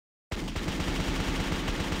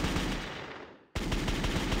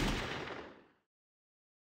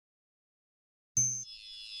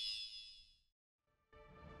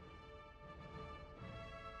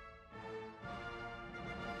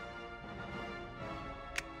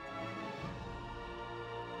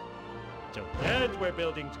So that's where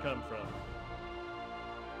buildings come from.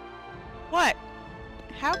 What?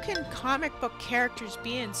 How can comic book characters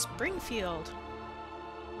be in Springfield?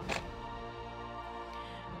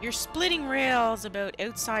 You're splitting rails about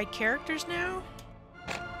outside characters now?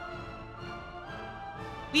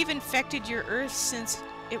 We've infected your Earth since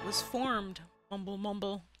it was formed, mumble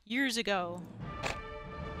mumble, years ago.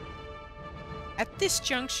 At this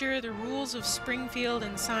juncture, the rules of Springfield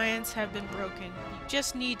and science have been broken. You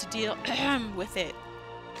just need to deal with it.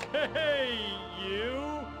 Hey,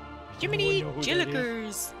 you! Jiminy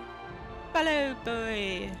Jillikers! Follow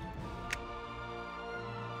boy!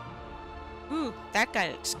 Ooh, that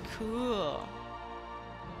guy looks cool.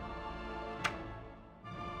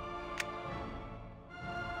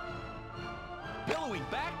 Billowing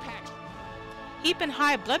backpacks. Heaping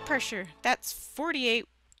high blood pressure. That's 48.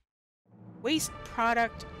 Waste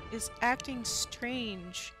product is acting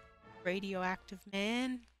strange. Radioactive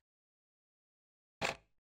man.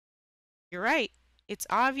 You're right. It's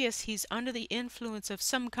obvious he's under the influence of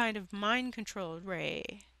some kind of mind-controlled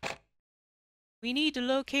ray. We need to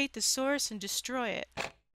locate the source and destroy it.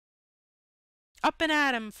 Up and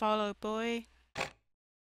at him, Fallout Boy.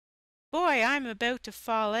 Boy, I'm about to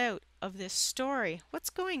fall out of this story. What's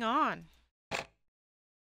going on?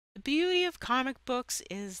 The beauty of comic books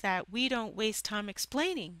is that we don't waste time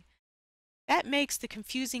explaining. That makes the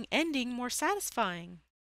confusing ending more satisfying.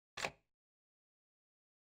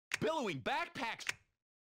 Billowing backpacks.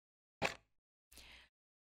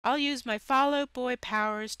 I'll use my Fallout Boy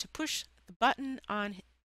powers to push the button on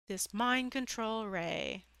this mind control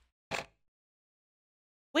ray.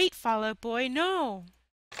 Wait, Fallout Boy, no!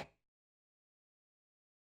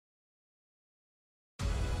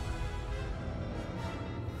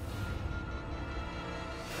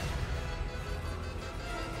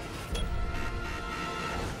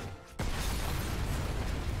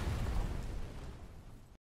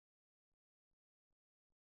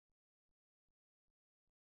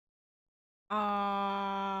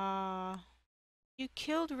 You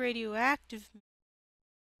killed radioactive.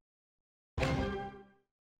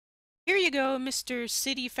 Here you go, Mr.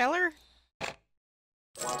 City Feller.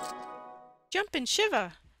 Jump and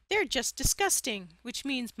shiver. They're just disgusting, which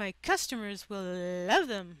means my customers will love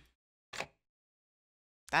them.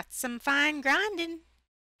 That's some fine grinding.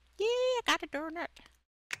 Yeah, I got a donut.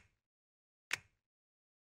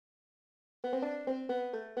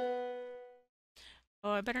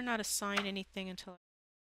 Oh, I better not assign anything until...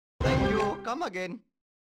 Thank you. Come again.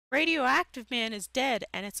 Radioactive Man is dead,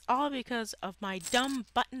 and it's all because of my dumb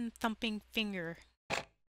button-thumping finger.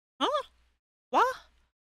 Huh? What?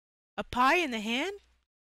 A pie in the hand?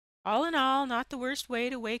 All in all, not the worst way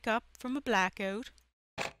to wake up from a blackout.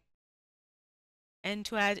 And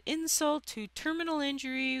to add insult to terminal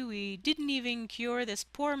injury, we didn't even cure this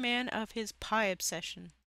poor man of his pie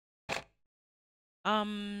obsession.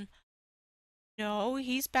 No,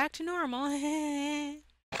 he's back to normal.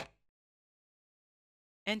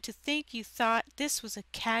 And to think you thought this was a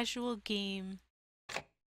casual game.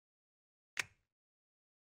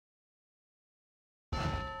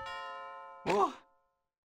 Oh,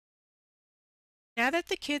 Now that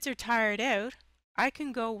the kids are tired out, I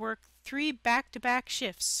can go work 3 back-to-back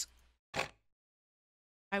shifts.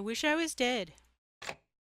 I wish I was dead.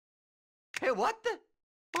 hey, what the?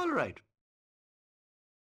 All right.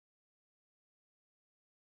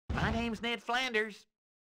 My name's Ned Flanders.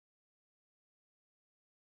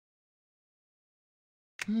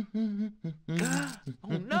 Oh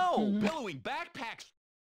no! Billowing backpacks.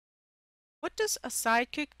 What does a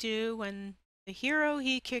sidekick do when the hero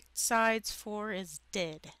he kicked sides for is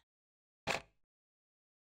dead?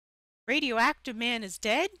 Radioactive Man is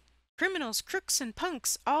dead? Criminals, crooks, and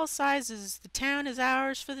punks, all sizes. The town is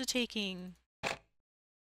ours for the taking.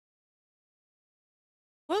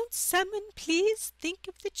 Won't someone please think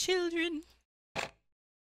of the children?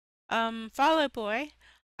 Fallout Boy,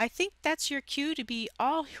 I think that's your cue to be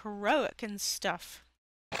all heroic and stuff.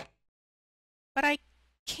 But I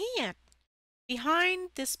can't.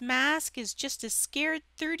 Behind this mask is just a scared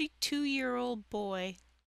 32-year-old boy.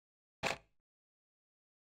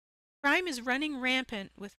 Crime is running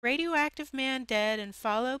rampant with Radioactive Man dead and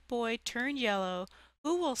Fallout Boy turned yellow.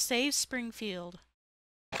 Who will save Springfield?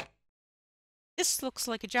 This looks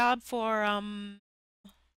like a job for,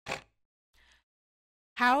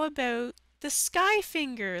 How about the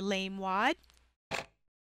Skyfinger, lame wad?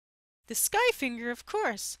 The Skyfinger, of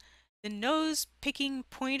course. The nose-picking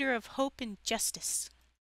pointer of hope and justice.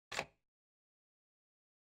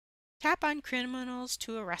 Tap on criminals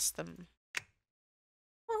to arrest them.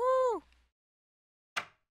 Woohoo!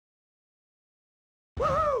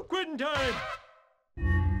 Woohoo! Quitting time!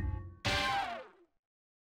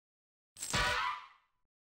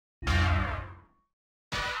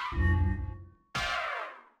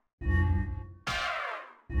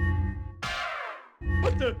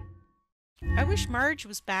 What the? I wish Marge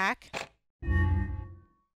was back.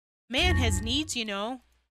 Man has needs, you know.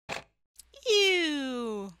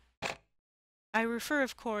 Ew! I refer,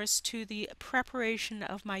 of course, to the preparation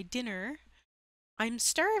of my dinner. I'm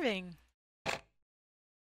starving.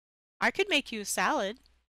 I could make you a salad.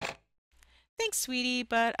 Thanks, sweetie,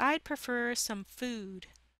 but I'd prefer some food.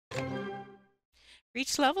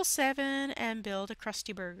 Reach level 7 and build a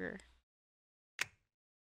crusty burger.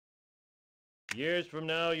 Years from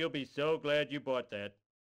now, you'll be so glad you bought that.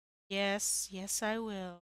 Yes, yes, I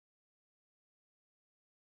will.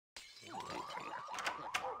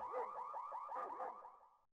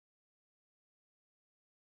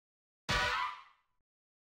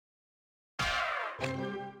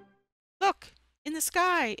 Look! In the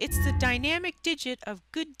sky! It's the dynamic digit of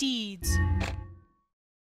good deeds.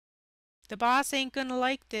 The boss ain't gonna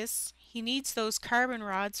like this. He needs those carbon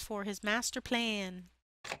rods for his master plan.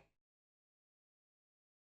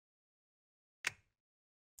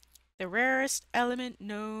 The rarest element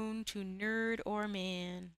known to nerd or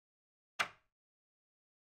man.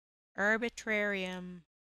 Arbitrarium.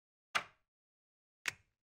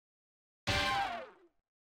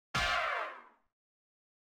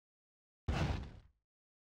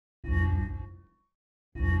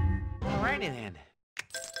 Alrighty then.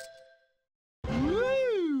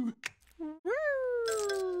 Woo! Woo!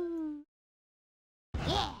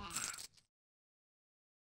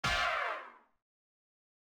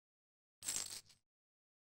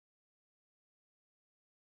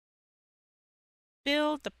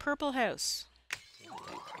 Build the purple house.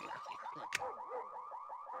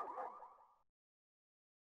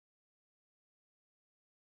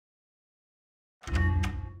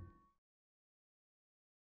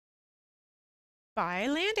 Buy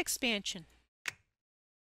land expansion.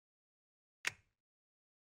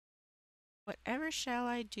 Whatever shall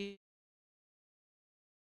I do?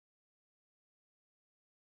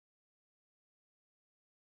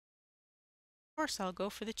 Of course, I'll go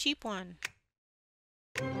for the cheap one.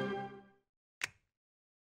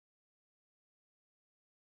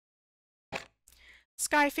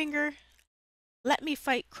 Skyfinger, let me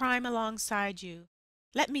fight crime alongside you.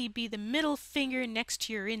 Let me be the middle finger next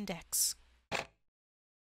to your index.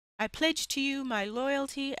 I pledge to you my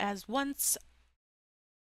loyalty as once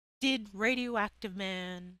did Radioactive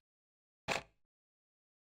Man.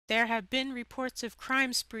 There have been reports of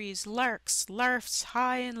crime sprees, larfs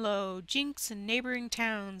high and low, jinks in neighboring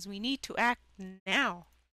towns. We need to act now.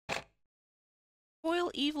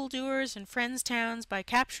 Foil evildoers in friends' towns by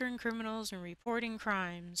capturing criminals and reporting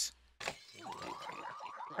crimes.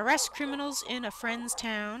 Arrest criminals in a friend's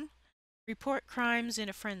town. Report crimes in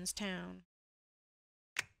a friend's town.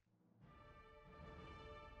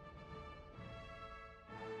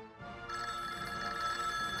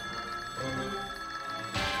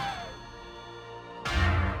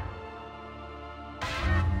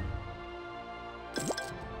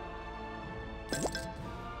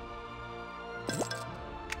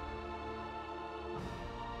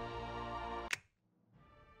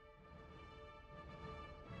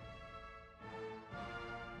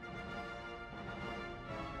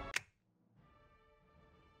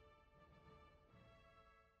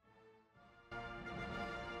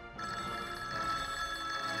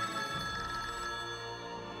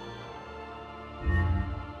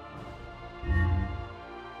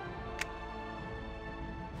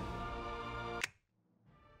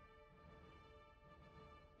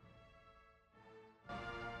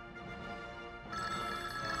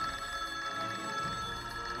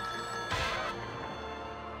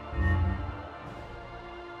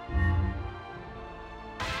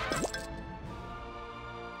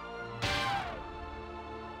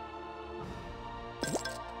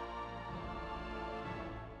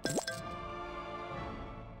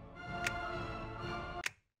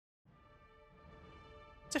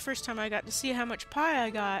 It's the first time I got to see how much pie I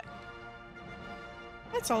got.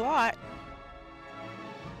 That's a lot.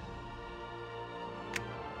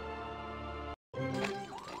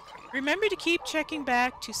 Remember to keep checking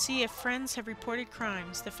back to see if friends have reported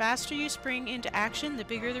crimes. The faster you spring into action, the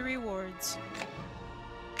bigger the rewards.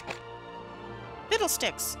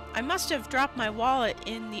 Fiddlesticks! I must have dropped my wallet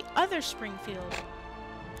in the other Springfield.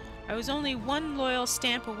 I was only one loyal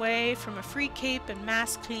stamp away from a free cape and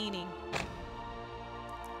mass cleaning.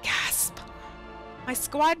 Gasp! My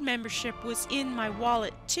squad membership was in my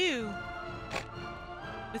wallet too.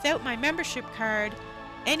 Without my membership card,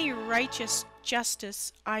 any righteous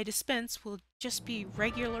justice I dispense will just be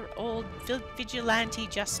regular old vigilante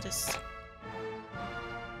justice.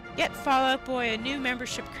 Get Fallout Boy a new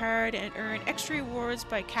membership card and earn extra rewards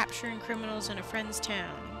by capturing criminals in a friend's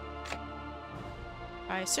town.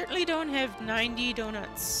 I certainly don't have 90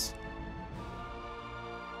 donuts.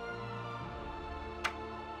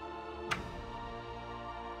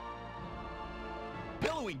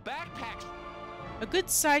 Billowing backpacks. A good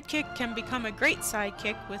sidekick can become a great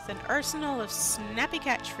sidekick with an arsenal of snappy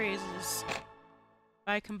catchphrases.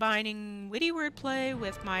 By combining witty wordplay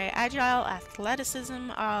with my agile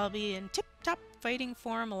athleticism, I'll be in tip-top fighting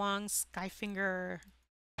form along Skyfinger.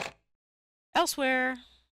 Elsewhere.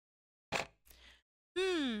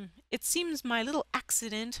 It seems my little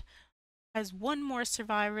accident has one more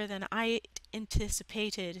survivor than I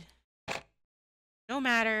anticipated. No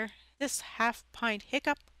matter, this half-pint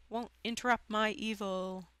hiccup won't interrupt my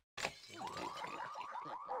evil.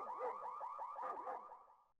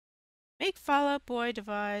 Make Fall Out Boy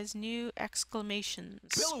devise new exclamations.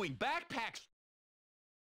 Billowing backpacks.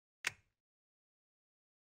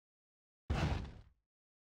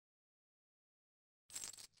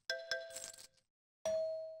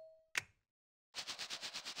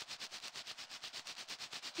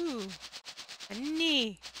 Ooh, a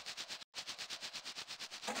knee.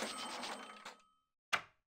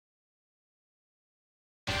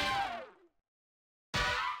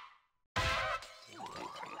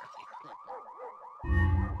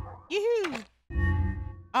 Yoo-hoo!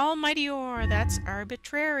 Almighty Or, that's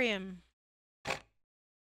arbitrarium.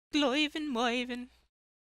 Gloiven Moiven.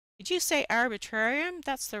 Did you say arbitrarium?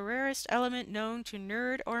 That's the rarest element known to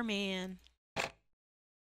nerd or man.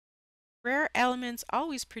 Rare elements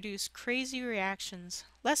always produce crazy reactions.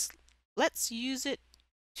 Let's use it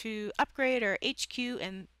to upgrade our HQ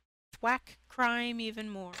and thwack crime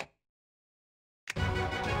even more.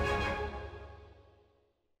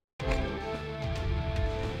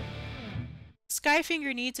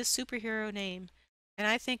 Skyfinger needs a superhero name, and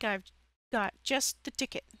I think I've got just the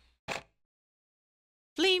ticket.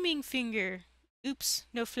 Flaming Finger. Oops,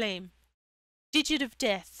 no flame. Digit of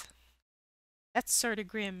Death. That's sorta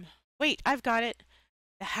grim. Wait, I've got it.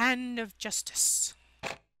 The Hand of Justice.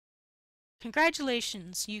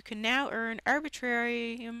 Congratulations, you can now earn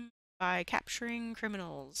arbitrarium by capturing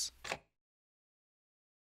criminals.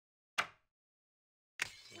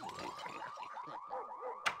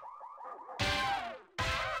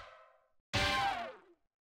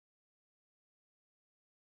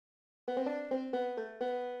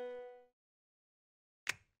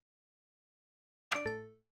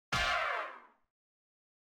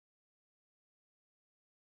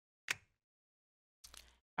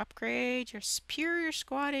 Upgrade your Superior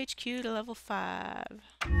Squad HQ to level 5.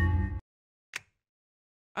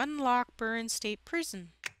 Unlock Burn State Prison.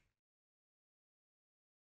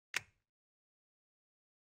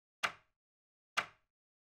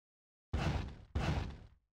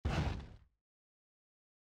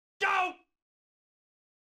 Go!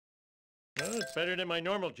 Well, it's better than my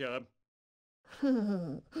normal job.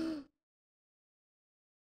 Yes!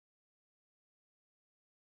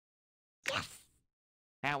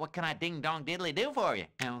 Now, what can I ding-dong diddly do for you?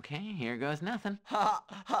 Okay, here goes nothing. Ha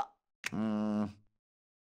ha.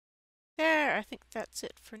 There, I think that's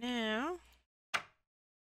it for now.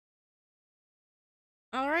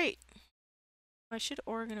 Alright. I should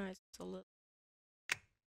organize this a little.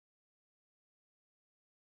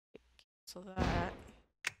 Cancel that.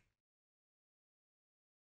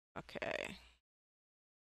 Okay.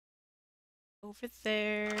 Over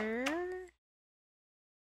there.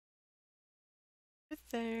 Over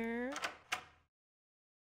there.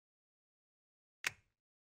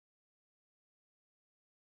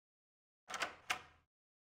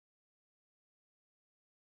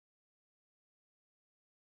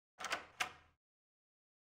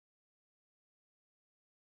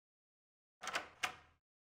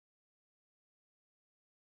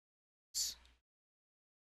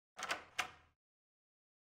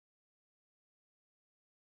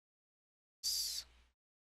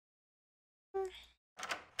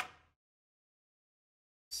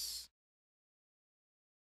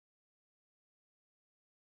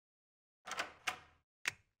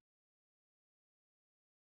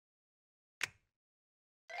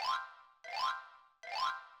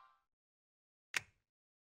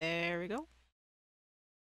 There we go.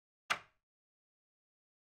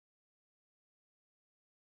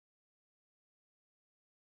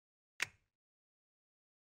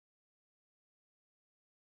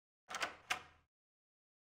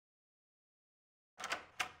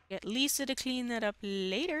 Get Lisa to clean that up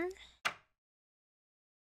later.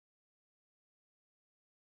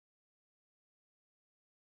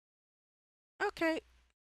 Okay.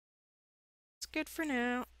 It's good for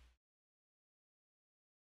now.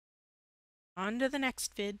 On to the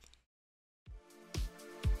next vid.